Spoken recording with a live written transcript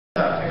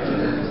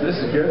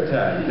This is a good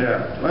time,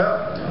 yeah.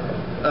 Well,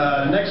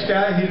 next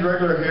guy, he's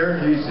regular here.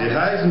 He's the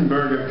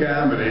Heisenberg of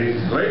comedy.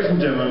 Ladies and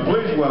gentlemen,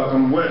 please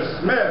welcome Wes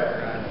Smith.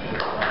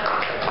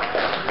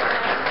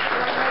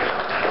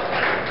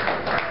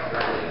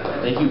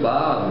 Thank you,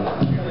 Bob.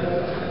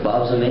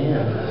 Bob's a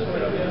man.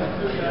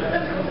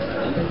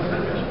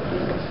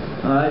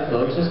 Alright,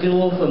 folks, let's get a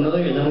little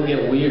familiar and then we'll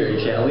get weird,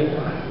 shall we?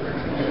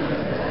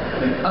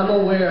 I'm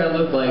aware I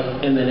look like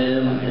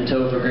Eminem and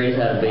Topher Grace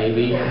had a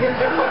baby.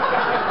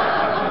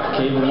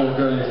 Capable of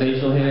growing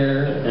facial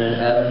hair and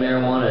have a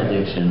marijuana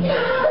addiction.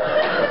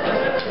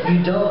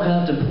 You don't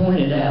have to point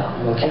it out,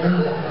 okay?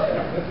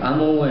 I'm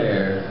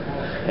aware.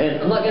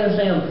 And I'm not going to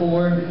say I'm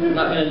poor, I'm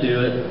not going to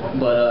do it,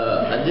 but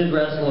I did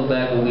wrestle a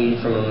bag of weed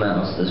from a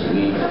mouse this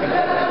week.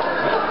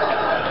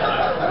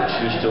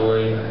 True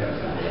story.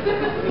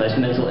 Nice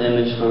mental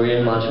image for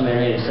you, Macho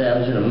Man Randy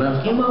Savage and a mouse.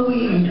 Get my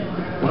weed!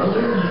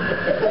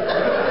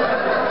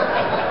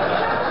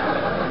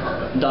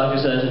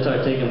 Doctor said I should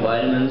start taking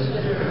vitamins,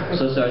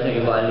 so I started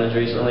taking vitamins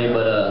recently,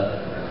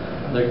 but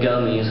they're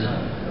gummies.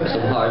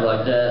 Some hard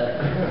like that.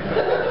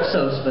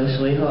 So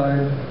especially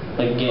hard.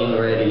 Like getting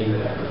ready.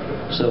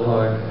 So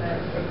hard.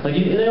 Like,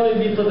 you know, if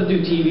you flip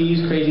through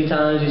TVs, crazy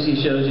times, you see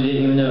shows you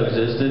didn't even know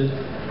existed.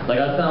 Like,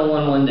 I found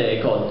one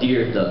day called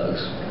Deer Thugs.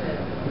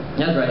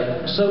 That's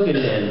right, soak it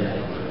in.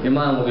 Your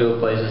mind will go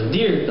places.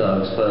 Deer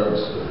Thugs,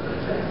 folks.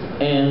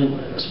 And,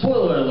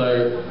 spoiler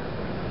alert,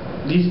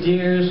 these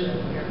deers,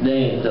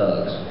 they ain't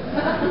thugs.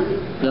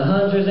 The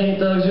hunters ain't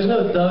thugs. There's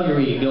no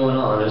thuggery going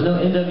on. There's no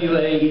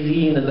NWA,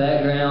 Easy in the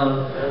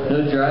background,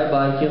 no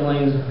drive-by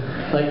killings.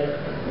 Like,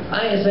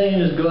 I ain't saying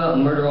just go out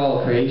and murder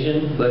all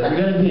creation, but if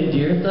you're gonna be a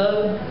deer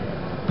thug,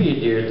 be a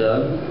deer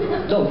thug.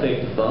 Don't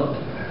fake the funk.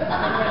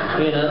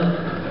 You know?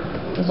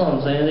 That's all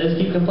I'm saying. They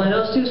just keep complaining,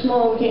 oh, it's too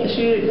small, we can't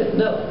shoot it.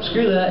 No,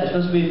 screw that.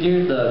 You're supposed to be a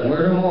deer thug.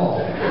 Murder them all.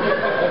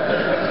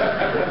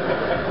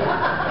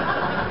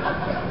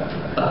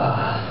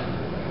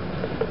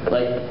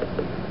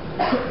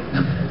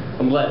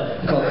 I'm glad.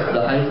 It's called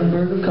the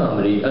Heisenberg of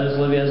comedy. I just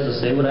love you has to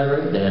say what I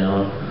wrote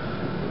down.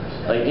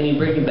 Like, any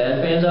Breaking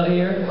Bad fans out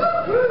here?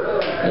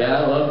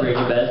 Yeah, I love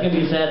Breaking Bad. It's going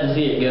to be sad to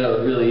see it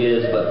go, it really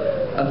is,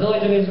 but I feel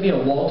like there needs to be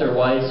a Walter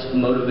Weiss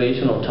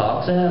motivational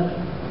talks app.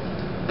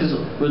 Because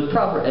with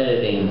proper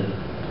editing,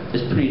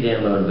 it's pretty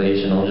damn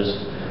motivational. Just,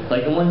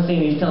 like in one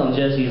scene he's telling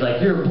Jesse, he's like,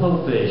 you're a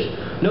blowfish.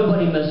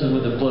 Nobody messes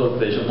with a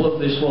blowfish. A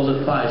blowfish swells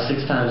up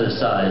 5-6 times its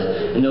size,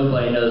 and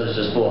nobody knows it's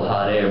just full of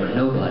hot air, but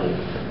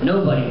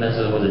nobody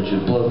messes with a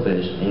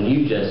blowfish. And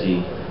you, Jesse,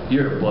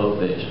 you're a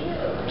blowfish.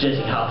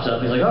 Jesse hops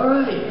up, he's like,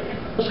 alright,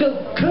 let's go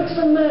cook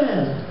some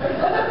meth.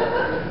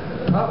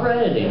 Proper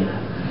editing.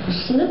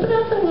 Snipping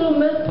out that little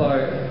meth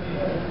part.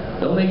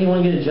 Don't make you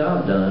want to get a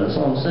job done, that's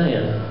all I'm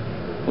saying.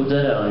 Put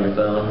that out on your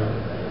phone.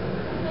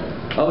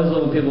 I always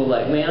love when people are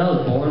like, man, I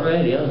was born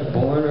ready,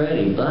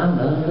 blah,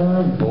 blah,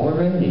 blah, born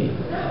ready.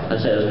 I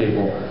say to those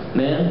people,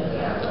 man,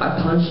 I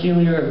punched you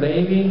when you were a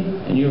baby,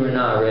 and you were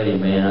not ready,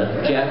 man.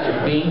 I jacked your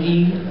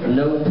binky,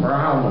 no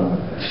problem.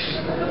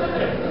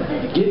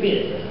 Give me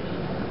it.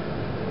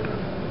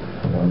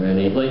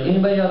 Already. Like,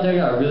 anybody out there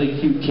got a really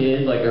cute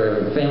kid, like,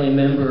 or a family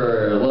member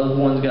or a loved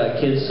one's got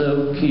a kid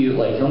so cute,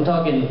 like, I'm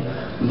talking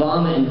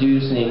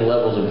vomit-inducing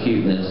levels of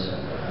cuteness.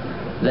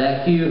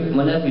 That cute?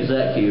 My nephew's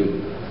that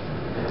cute.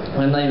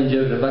 I'm not even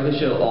joking. If I could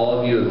show all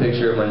of you a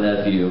picture of my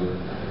nephew,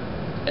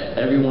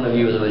 every one of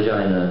you with a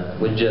vagina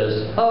would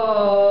just, oh,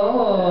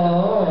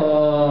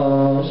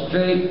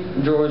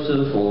 straight drawers to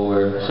the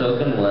floor,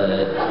 soaking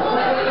wet.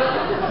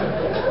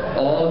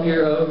 All of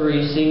your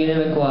ovaries singing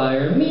in a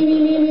choir, me, me,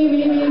 me, me,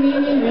 me, me, me, me,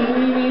 me,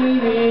 me, me,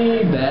 me,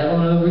 me,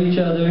 battling over each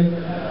other,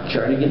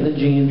 trying to get in the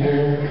gene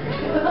pool.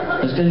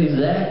 It's because he's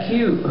that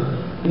cute.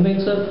 He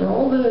makes up for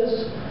all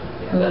this.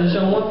 I'm going to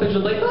show him one picture,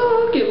 like,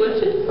 oh, I'll get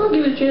with it. I'll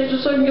give it a chance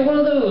just so I can get one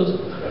of those.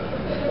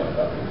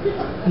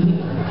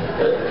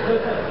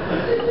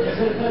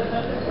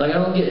 Like, I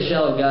don't get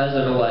shallow guys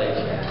that are like,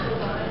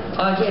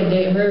 oh, I can't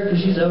date her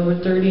because she's over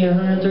 30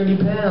 and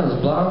 130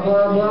 pounds, blah,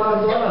 blah, blah,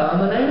 blah.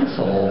 I'm an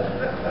asshole.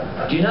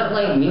 Do you not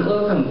like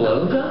meatloaf and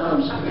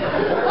blowjobs?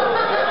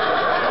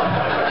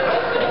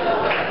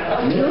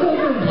 Meatloaf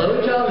and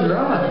blowjobs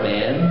rock,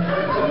 man.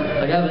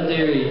 Like, I have a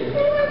theory.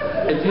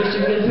 If your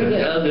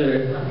significant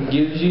other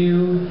gives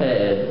you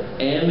head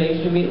and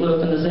makes you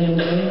meatloaf in the same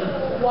day,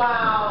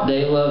 wow,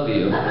 they love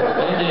you.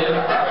 They do.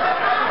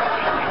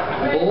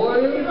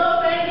 Or,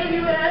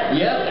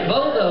 yep,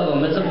 both of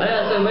them. It's a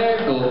massive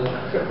miracle.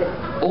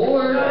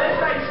 Or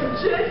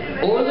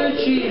they're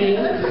cheating.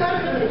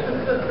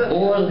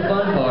 Or the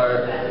fun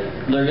part,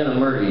 they're gonna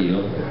murder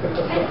you.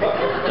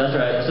 That's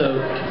right. So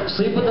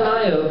sleep with an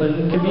eye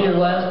open. Could be your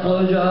last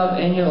blowjob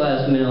and your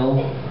last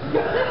meal.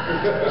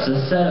 It's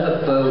a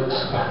setup, folks.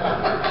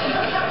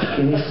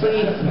 Can you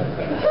sleep?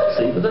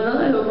 Sleep with an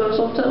eye open, that's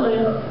what I'm telling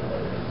you.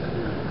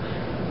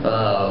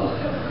 Oh,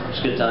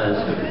 it's good times.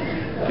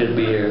 Good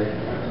beer.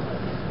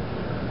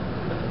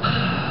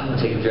 I'm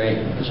gonna take a drink,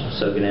 just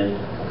soak it in.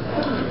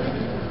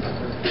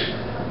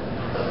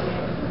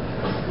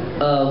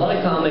 A lot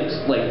of comics,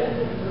 like,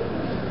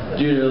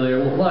 Jude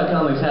earlier, a lot of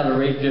comics have a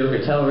rape joke or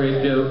tell a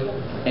rape joke,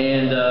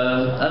 and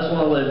I just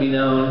want to let it be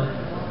known,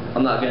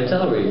 I'm not going to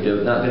tell a rape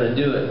joke, not going to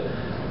do it.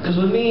 Because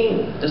with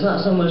me, it's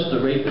not so much the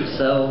rape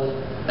itself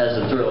as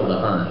the thrill of the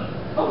hunt.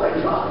 Oh my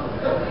God!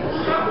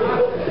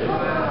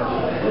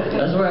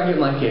 That's where I get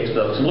my kicks,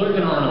 folks.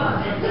 Lurking on them.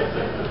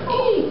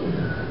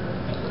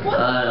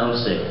 I'm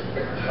sick.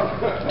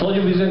 Told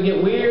you we was going to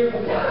get weird?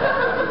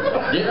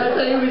 Didn't I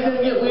tell you we was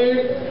going to get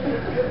weird?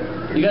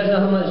 You guys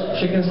know how much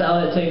chicken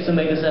salad it takes to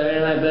make a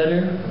Saturday night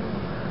better?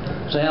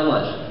 Say how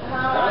much?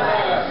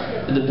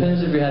 It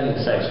depends if you're having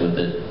sex with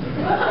it.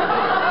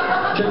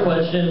 Trick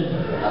question.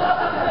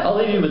 I'll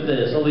leave you with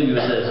this. Are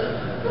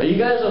you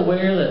guys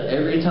aware that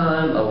every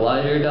time a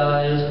lighter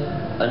dies,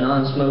 a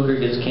non-smoker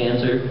gets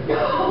cancer?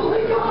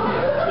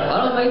 I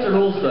don't make the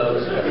rules,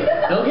 folks.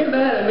 Don't get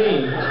mad at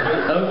me,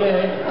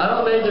 okay? I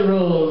don't make the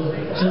rules.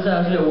 It's just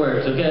how shit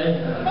works, okay?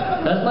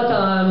 That's my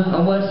time.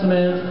 I'm Wes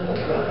Smith.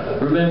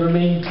 Remember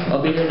me.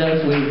 I'll be here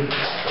next week.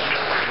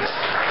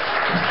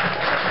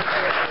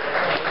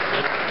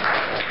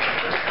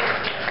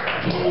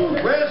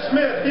 Wes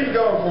Smith, keep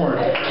going for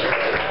him.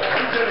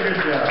 He's doing a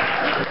good job.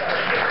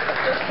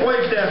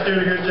 Wait staff's doing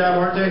a good job,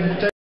 aren't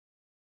they?